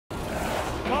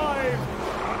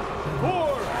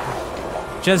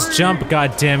Just jump,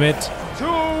 god damn it. 2,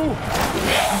 1.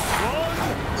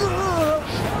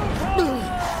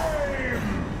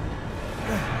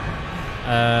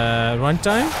 Run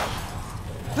time?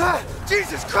 Ah,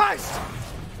 Jesus Christ!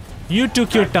 You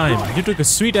took your time. You took a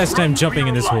sweet ass time jumping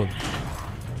in this hole.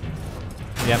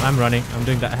 Yeah, I'm running. I'm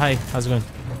doing that. Hi, how's it going?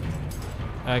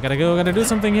 I gotta go. Gotta do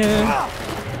something here.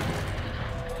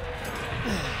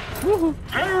 Woohoo.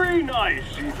 Very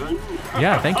nice, Ethan.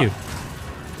 Yeah, thank you.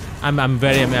 I'm a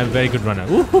very good runner.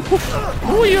 Ooh,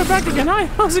 ooh, you're back again. Hi,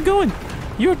 how's it going?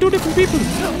 You're two different people.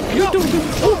 You two.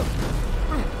 Ooh.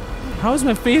 How is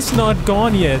my face not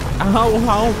gone yet?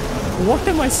 What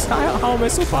am I? How am I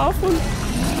so powerful?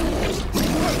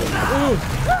 Oh,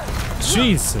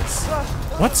 Jesus.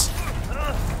 What?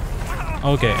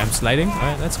 Okay, I'm sliding.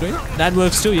 Alright, that's great. That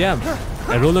works too, yeah.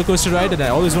 A roller coaster ride that I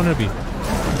always wanted to be.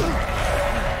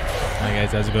 Hi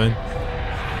guys, how's it going?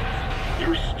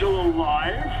 You're still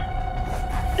alive?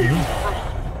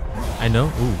 I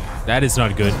know. Ooh, that is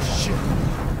not good.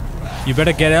 You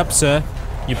better get up, sir.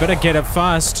 You better get up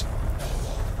fast.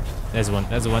 There's one.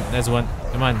 There's one. There's one.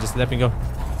 Come on, just let me go.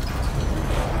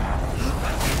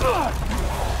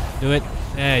 Do it.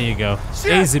 There you go.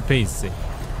 Easy peasy.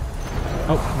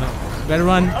 Oh, no. Better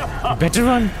run. Better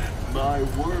run. My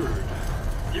word.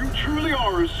 You truly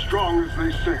are as strong as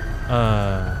they say.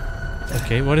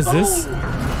 Okay, what is this? Oh,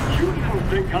 you didn't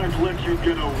think I'd let you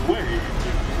get away.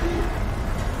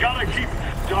 Gotta keep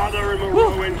Donna and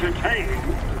Moreau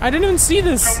entertained. I didn't even see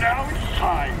this. So now it's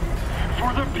time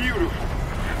for the beautiful,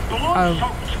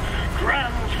 blood-soaked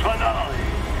grand finale.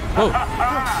 Oh.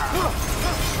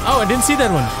 Oh, I didn't see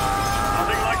that one.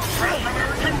 Nothing like fresh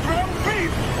American ground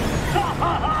beef.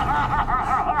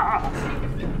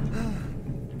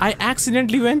 I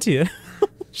accidentally went here.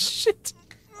 Shit.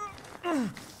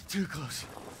 Too close.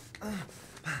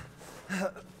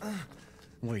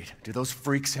 Wait, do those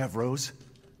freaks have Rose?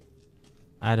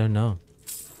 I don't know.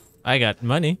 I got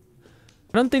money.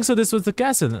 I don't think so. This was the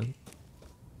castle then.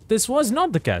 This was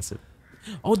not the castle.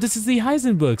 Oh, this is the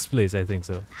Heisenberg's place. I think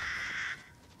so.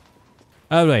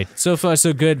 Alright, so far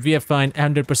so good. We are fine.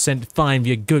 100% fine.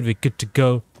 We are good. We're good to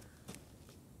go.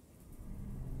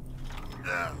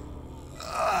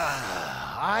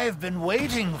 I've been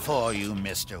waiting for you,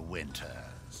 Mr.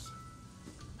 Winters.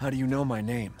 How do you know my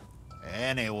name?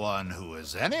 Anyone who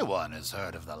is anyone has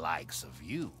heard of the likes of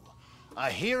you. A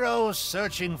hero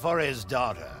searching for his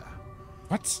daughter.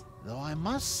 What? Though I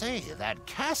must say, that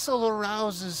castle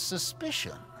arouses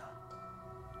suspicion.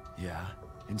 Yeah,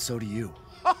 and so do you.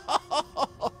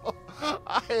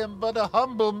 I am but a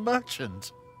humble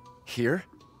merchant. Here?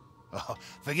 Oh,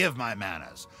 forgive my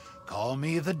manners. Call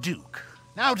me the Duke.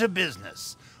 Now to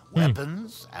business.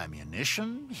 Weapons,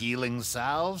 ammunition, healing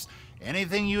salves,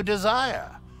 anything you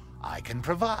desire, I can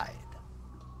provide.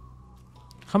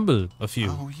 Humble of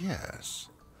you. Oh, yes.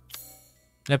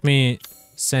 Let me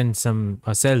send some,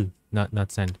 sell,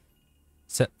 not send.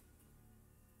 Sell.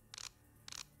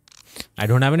 I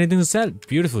don't have anything to sell.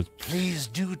 Beautiful. Please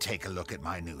do take a look at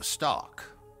my new stock.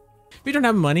 We don't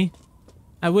have money.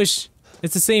 I wish.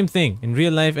 It's the same thing. In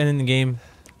real life and in the game,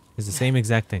 it's the same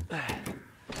exact thing.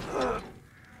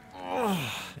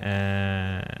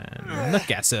 And the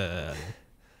castle.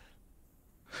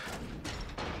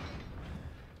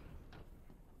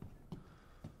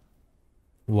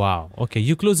 Wow. Okay,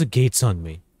 you close the gates on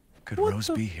me. Could Rose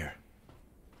be here?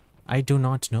 I do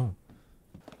not know.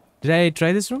 Did I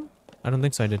try this room? I don't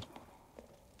think so, I did.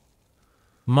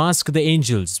 Mask the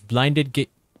angels. Blinded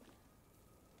gate.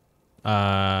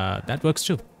 That works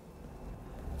too.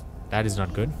 That is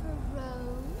not good.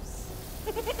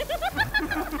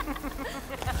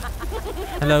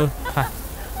 Hello.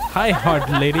 Hi, hot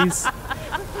ladies.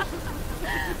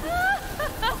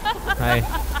 Hi.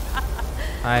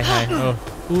 Hi. Oh.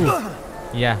 Ooh.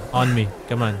 Yeah, on me.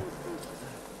 Come on.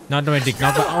 Not my dick.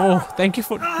 Not my. Oh, thank you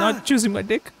for not choosing my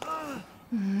dick.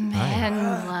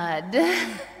 Man blood.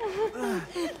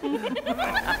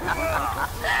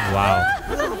 Wow.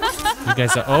 You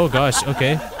guys are. Oh gosh.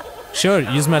 Okay. Sure.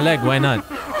 Use my leg. Why not?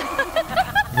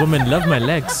 Women love my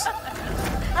legs.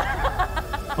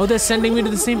 Oh, they're sending me to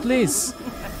the same place.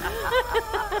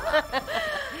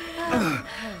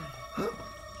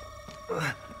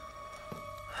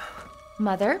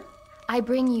 Mother, I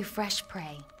bring you fresh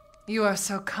prey. You are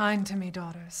so kind to me,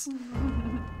 daughters.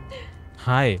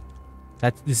 Hi.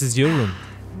 This is your room.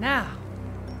 Now,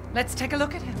 let's take a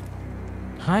look at him.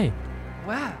 Hi.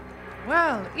 Well,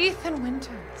 Ethan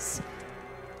Winters.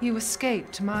 You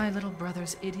escaped my little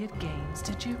brother's idiot games,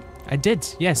 did you? I did.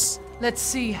 Yes. Let's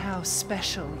see how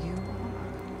special you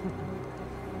are.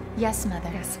 Yes,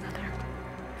 Mother. Yes, Mother.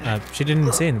 She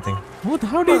didn't say anything. What?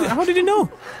 How did you know?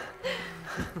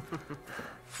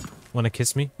 Wanna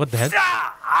kiss me? What the hell?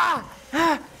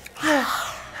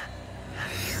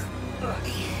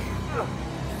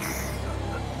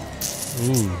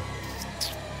 Ooh.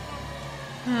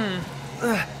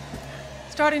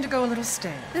 Starting to go a little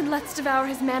stale. Then let's devour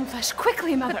his man flesh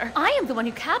quickly, Mother. I am the one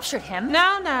who captured him.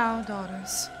 Now,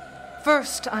 daughters.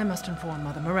 First, I must inform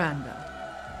Mother Miranda.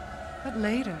 But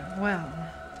later, well,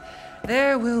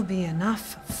 there will be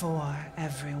enough for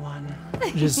everyone.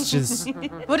 Just.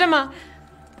 Budama!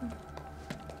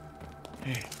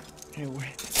 Hey,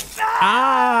 wait.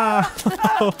 Ah!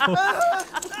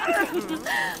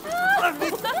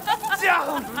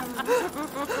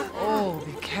 Oh,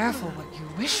 be careful what you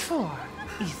wish for,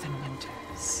 Ethan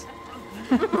Winters.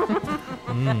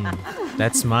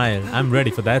 That smile. I'm ready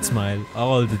for that smile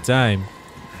all the time.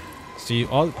 See,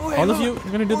 all of you are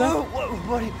gonna do that?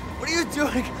 What are you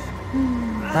doing?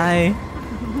 Hi.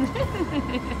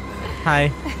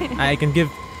 Hi. I can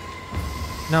give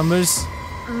numbers.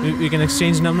 We can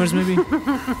exchange numbers, maybe?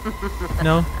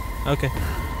 No? Okay.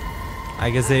 I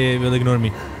guess they will ignore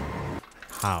me.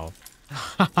 How?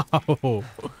 How?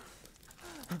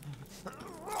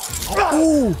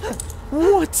 Oh!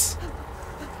 What?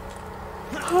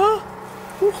 Huh?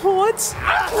 What?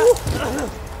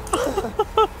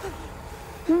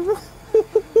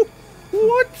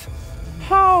 What?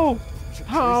 How?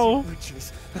 How?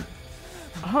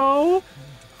 How?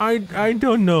 I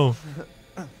don't know.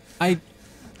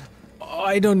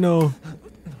 I don't know.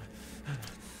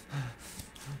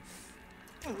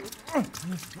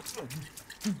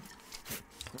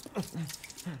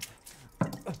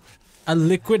 A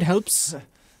liquid helps?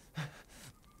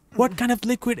 What kind of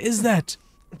liquid is that?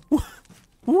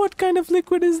 What kind of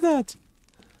liquid is that?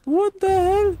 What the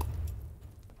hell?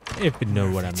 If you know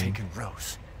what I mean. Taken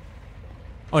Rose.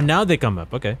 Oh, now they come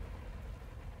up. Okay.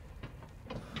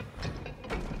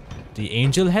 The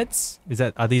angel heads?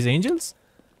 Are these angels?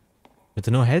 With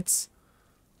no heads?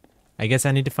 I guess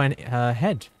I need to find a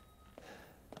head.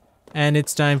 And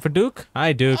it's time for Duke.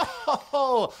 Hi, Duke.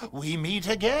 Oh, we meet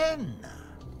again.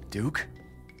 Duke?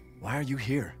 Why are you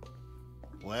here?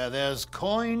 Where there's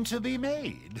coin to be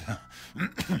made.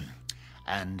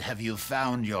 And have you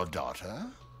found your daughter?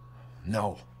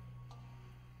 No.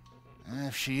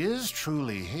 If she is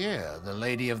truly here, the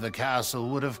lady of the castle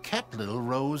would have kept little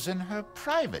Rose in her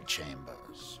private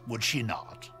chambers, would she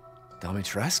not?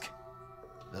 Dimitrescu?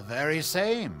 The very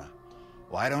same.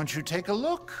 Why don't you take a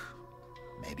look?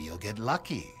 Maybe you'll get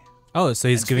lucky. Oh, so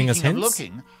he's And giving us speaking hints? of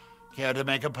looking, care to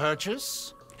make a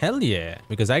purchase? Hell yeah,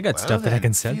 because I got stuff that I then,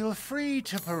 can sell. Feel free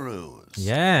to peruse.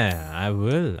 Yeah, I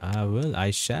will. I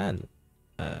shall.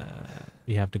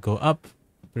 We have to go up.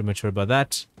 Pretty much sure about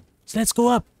that. So let's go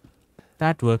up.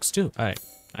 That works too. Alright.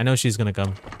 I know she's gonna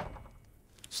come.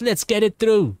 So let's get it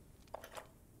through.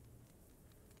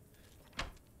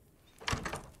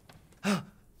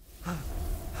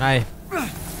 Hi.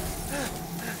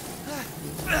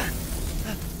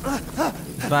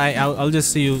 Bye. I'll just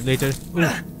see you later.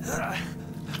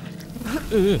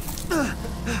 Ooh.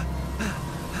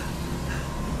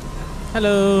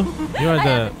 Hello. You're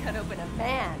the. Cut open a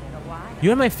man in a while.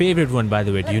 You're my favorite one, by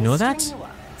the way. Do you know that?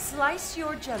 Slice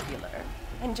your jugular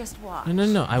and just watch.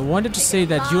 No. I wanted to say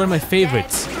that you are my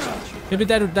favorites. Maybe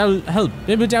that will help.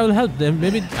 Maybe that will help. Then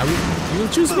maybe you will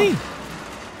choose me,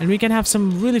 and we can have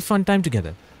some really fun time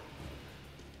together.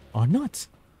 Or not.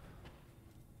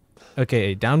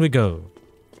 Okay, down we go.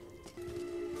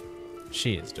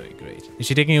 She is doing great. Is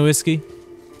she taking a whiskey?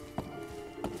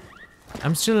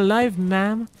 I'm still alive,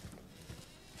 ma'am.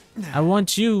 I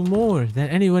want you more than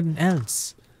anyone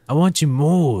else. I want you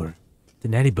more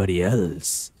than anybody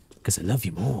else. Because I love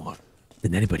you more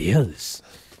than anybody else.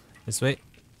 This way.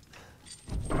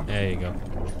 There you go.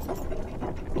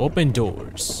 Open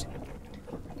doors.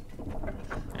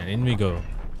 And in we go.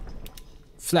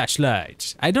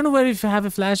 Flashlight. I don't know where if I have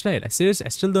a flashlight. I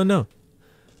still don't know.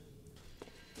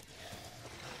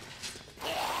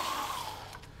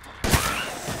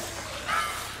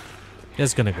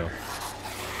 Just gonna go.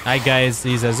 Hi guys,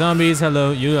 these are zombies.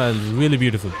 Hello, you are really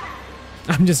beautiful.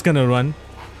 I'm just gonna run.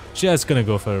 Just gonna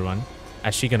go for a run.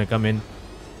 Is she gonna come in?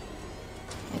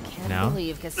 I can't Now?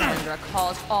 believe Cassandra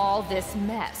caused all this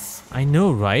mess. I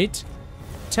know, right?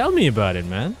 Tell me about it,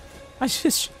 man.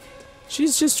 She's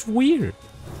just weird.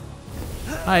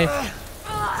 Hi.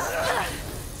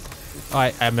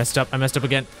 Oh, I messed up. I messed up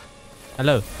again.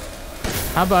 Hello.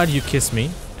 How about you kiss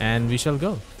me and we shall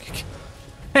go.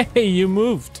 Hey, you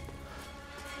moved.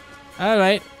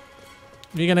 Alright.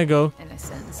 We're gonna go.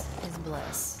 Innocence is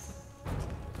bliss.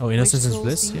 Oh, innocence Which is tools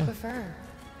bliss? do you Yeah. prefer?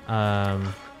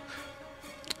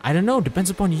 I don't know. Depends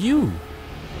upon you.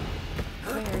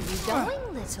 Where are you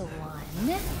going, little one?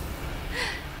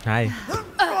 Hi.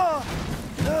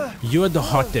 You're the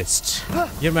hottest.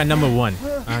 You're my number one.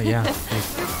 Yeah.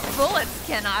 Bullets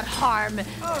cannot harm.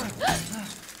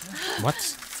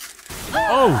 What?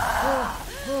 Oh!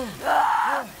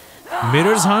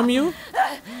 Mirrors harm you?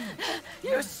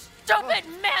 You stupid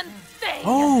man thing!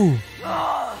 Oh!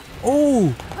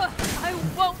 Oh! I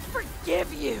won't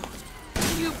forgive you,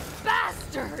 you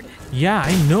bastard! Yeah,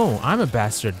 I know. I'm a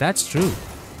bastard. That's true.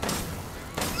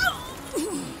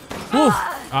 Woof!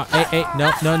 Hey,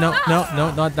 no,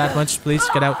 not that much. Please,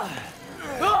 get out.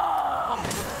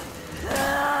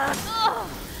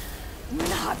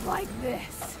 Not like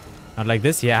this. Not like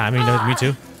this? Yeah, I mean, me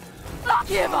too.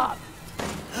 Give up!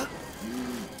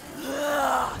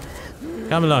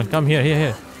 Come along. Come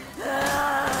here.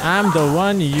 I'm the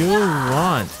one you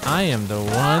want. I am the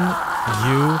one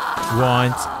you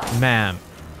want, ma'am.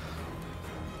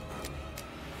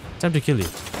 Time to kill you.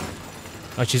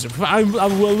 Oh, she's... I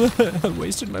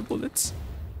wasted my bullets.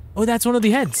 Oh, that's one of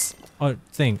the heads. Or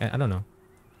thing. I don't know.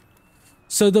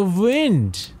 So the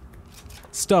wind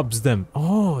stops them.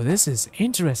 Oh, this is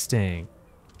interesting.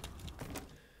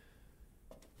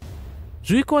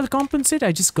 Recoil compensate?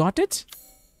 I just got it?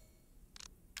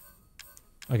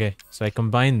 Okay, so I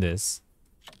combine this.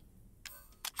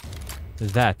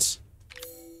 That.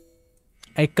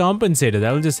 I compensated.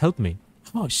 That will just help me.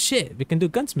 Oh shit, we can do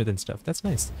gunsmith and stuff. That's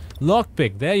nice.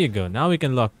 Lockpick, there you go. Now we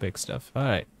can lockpick stuff.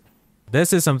 Alright.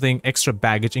 This is something extra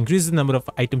baggage. Increases the number of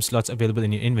item slots available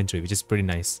in your inventory, which is pretty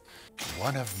nice.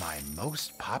 One of my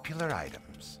most popular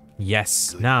items.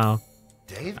 Yes, now.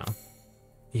 Dave? Now.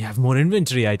 You have more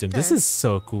inventory items. This is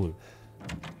so cool.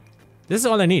 This is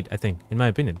all I need, I think, in my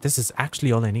opinion. This is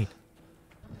actually all I need.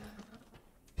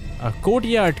 A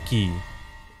courtyard key.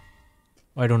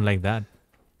 Oh, I don't like that.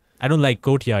 I don't like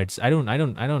courtyards. I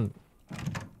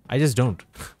just don't.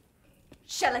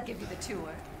 Shall I give you the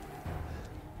tour?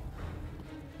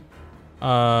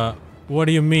 What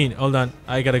do you mean? Hold on.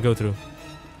 I gotta go through.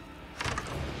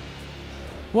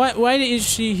 Why is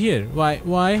she here? Why? So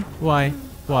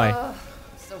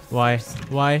Why?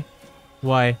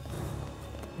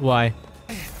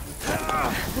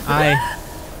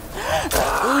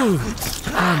 Ooh,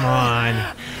 come on.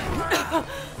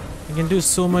 I can do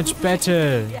so much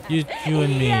better. You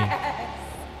and me.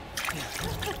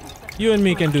 You and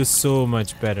me can do so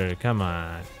much better. Come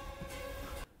on.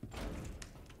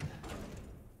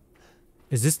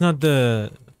 Is this not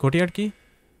the courtyard key?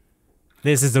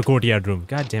 This is the courtyard room.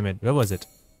 God damn it. Where was it?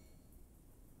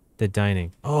 The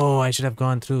dining. Oh, I should have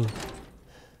gone through.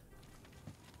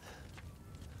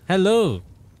 Hello.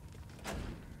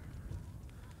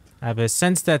 I have a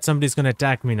sense that somebody's gonna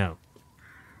attack me now.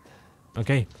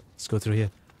 Okay, let's go through here.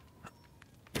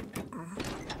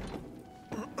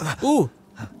 Ooh,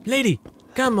 lady,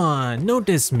 come on,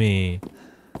 notice me.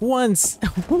 Once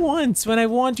when I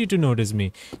want you to notice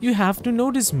me, you have to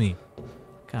notice me.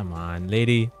 Come on,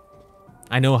 lady.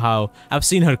 I know how. I've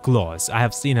seen her claws. I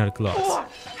have seen her claws. What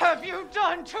have you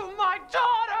done to my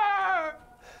daughter?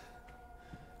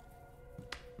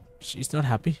 She's not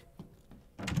happy.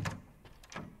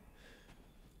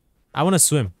 I want to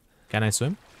swim. Can I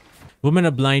swim? Women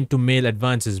are blind to male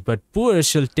advances, but poor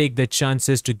shall take their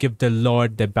chances to give the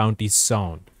Lord their bounty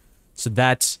sound. So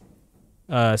that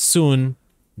soon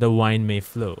the wine may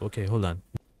flow. Okay, hold on.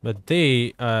 But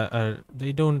they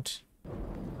don't.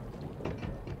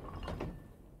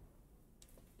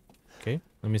 Okay,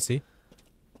 let me see.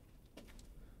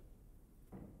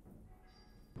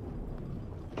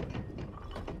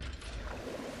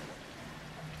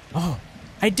 Oh,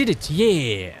 I did it!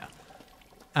 Yeah!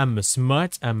 I'm a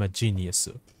smart, I'm a genius.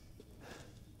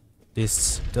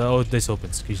 This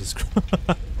opens. Jesus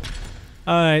Christ.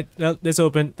 Alright, well, this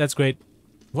opened. That's great.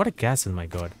 What a castle, my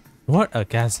god. What a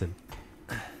castle.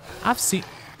 I've seen...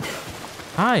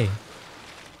 Hi.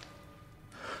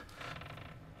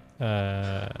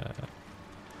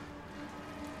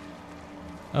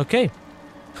 Okay.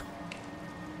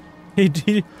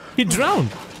 He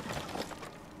drowned.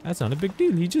 That's not a big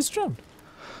deal. He just drowned.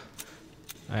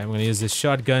 Alright, I'm gonna use this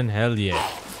shotgun. Hell yeah.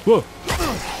 Whoa.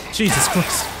 Jesus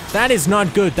Christ. That is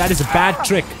not good. That is a bad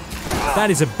trick. That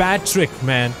is a bad trick,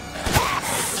 man.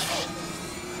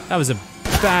 That was a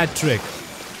bad trick.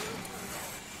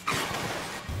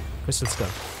 Crystal skull.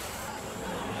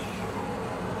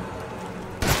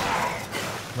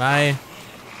 Bye.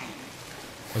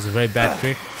 That was a very bad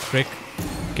trick.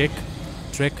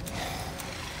 Trick.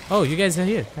 Oh, you guys are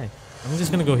here. Hi. I'm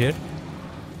just gonna go here.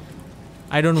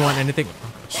 I don't want anything.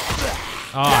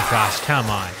 Oh gosh, come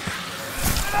on.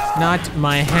 Not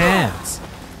my hands.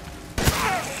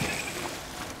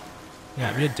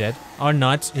 Yeah, we're dead. Or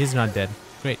not. He's not dead.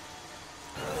 Great.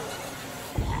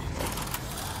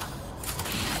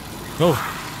 Go.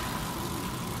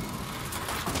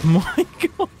 My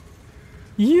god.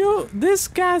 This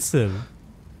castle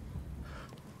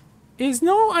is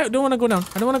no. I don't want to go down.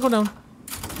 I don't want to go down.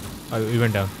 Oh, we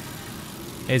went down.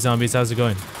 Hey zombies, how's it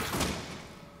going?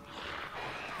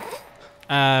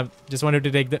 Just wanted to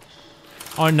take the,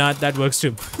 or not. That works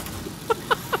too.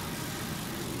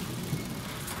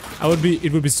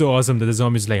 It would be so awesome that the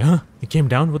zombies like, huh? You came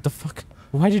down? What the fuck?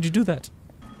 Why did you do that?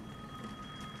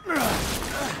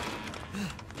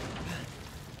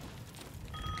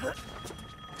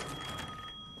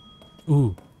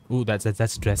 Ooh,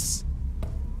 that's dress.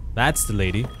 That's the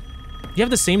lady. You have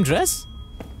the same dress?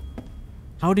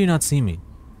 How do you not see me?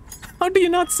 How do you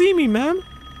not see me, ma'am?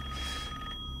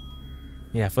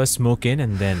 Yeah, first smoke in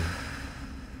and then.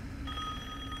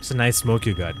 It's a nice smoke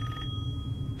you got.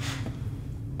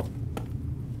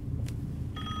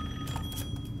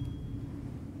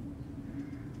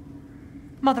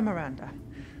 Mother Miranda,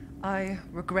 I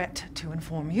regret to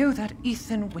inform you that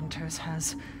Ethan Winters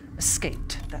has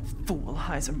escaped that fool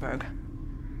Heisenberg.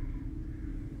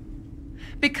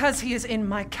 Because he is in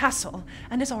my castle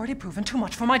and has already proven too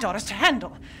much for my daughters to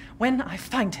handle. When I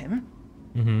find him...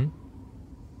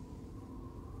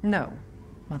 No,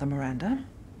 Mother Miranda.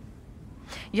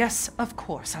 Yes, of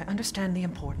course, I understand the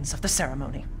importance of the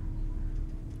ceremony.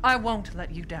 I won't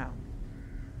let you down.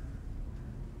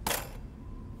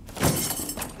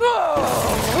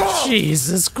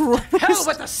 Jesus Christ! Hell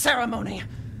with the ceremony!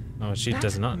 Oh, she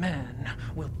does not. That man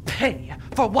will pay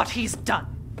for what he's done.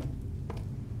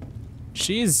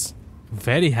 She's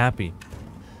very happy.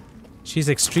 She's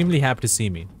extremely happy to see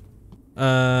me.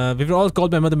 We were all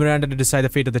called by Mother Miranda to decide the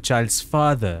fate of the child's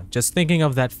father. Just thinking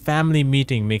of that family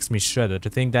meeting makes me shudder. To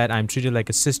think that I'm treated like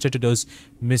a sister to those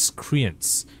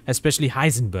miscreants. Especially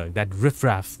Heisenberg, that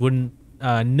riffraff wouldn't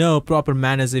know proper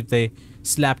manners if they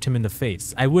slapped him in the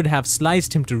face. I would have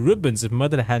sliced him to ribbons if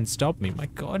Mother hadn't stopped me. My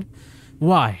god.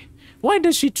 Why? Why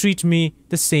does she treat me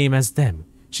the same as them?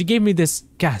 She gave me this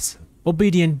castle,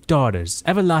 obedient daughters,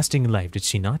 everlasting life, did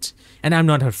she not? And I'm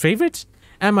not her favorite?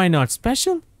 Am I not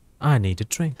special? I need a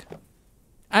drink.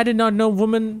 I did not know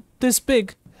women this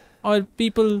big. Or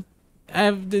people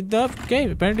have okay,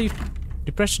 apparently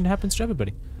depression happens to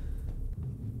everybody.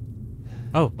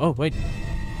 Oh, wait.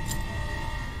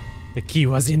 The key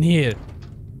was in here.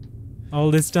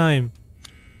 All this time.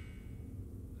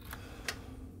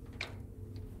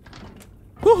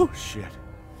 Oh, shit.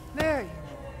 There you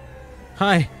are.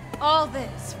 Hi. All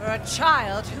this for a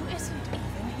child who isn't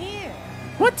even here.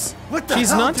 What? What the She's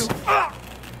hell, not? dude?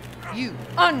 You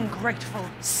ungrateful,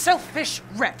 selfish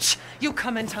wretch! You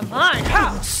come into my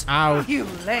house! Ow. You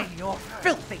lay your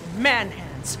filthy man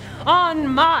hands on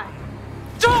my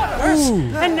daughters!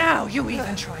 Ooh. And now you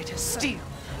even try to steal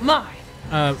my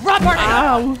property!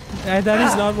 Ow. That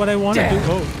is not what I wanted to do.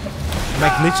 Oh. Am I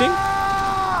glitching?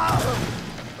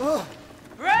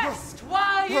 Rest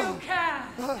while you can!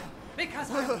 Because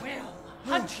I will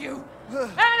hunt you,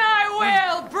 and I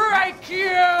will break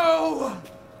you!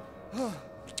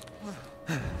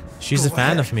 She's a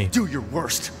fan of me. Do your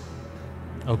worst.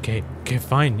 Okay,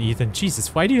 fine, Ethan.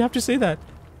 Jesus, why do you have to say that?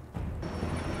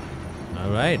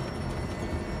 Alright.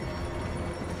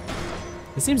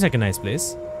 This seems like a nice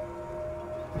place.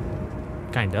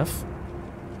 Kind of.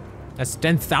 That's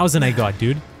 10,000 I got,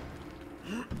 dude.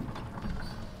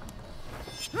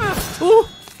 Ooh!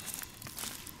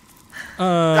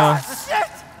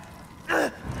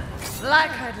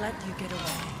 Like I'd let you get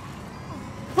away.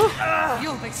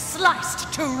 You'll be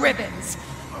sliced to ribbons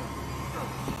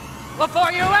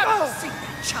before you ever see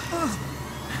that child.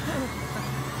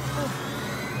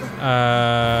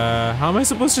 How am I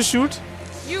supposed to shoot?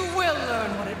 You will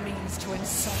learn what it means to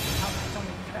insult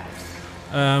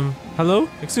our Hello?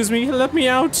 Excuse me, let me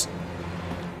out!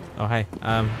 Oh, hi.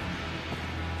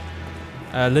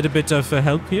 A little bit of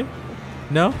help here?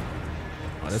 No?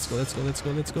 Oh, let's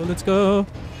go.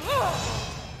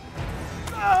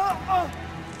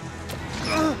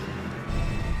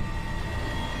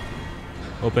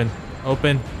 Open.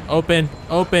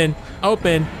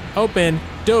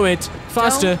 Do it!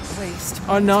 Faster! Don't waste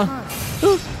Oh no!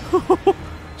 time.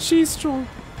 She's strong.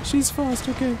 She's fast,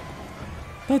 okay.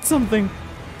 That's something.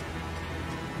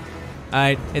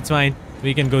 Alright, it's fine.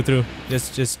 We can go through.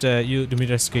 Just you,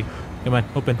 Dimitrescu. Come on,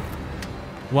 open.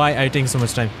 Why are you taking so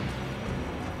much time?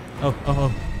 Oh.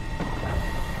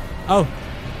 Oh!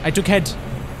 I took head.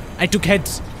 I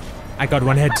got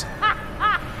one head.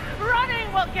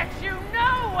 Running will get you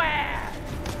nowhere.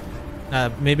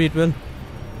 Maybe it will.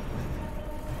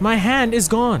 My hand is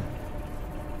gone.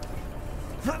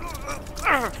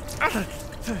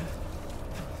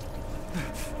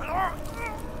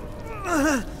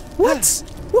 What?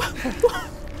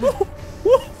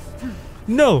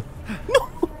 No. No.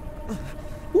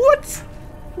 What?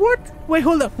 What? Wait,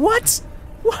 hold up. What?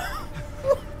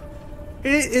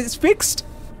 It's fixed?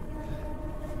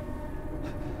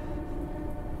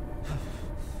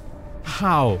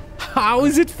 How? How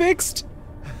is it fixed?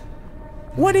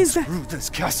 What is that? Screw this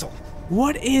castle.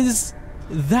 What is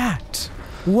that?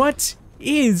 What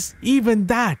is even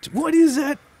that? What is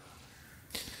that?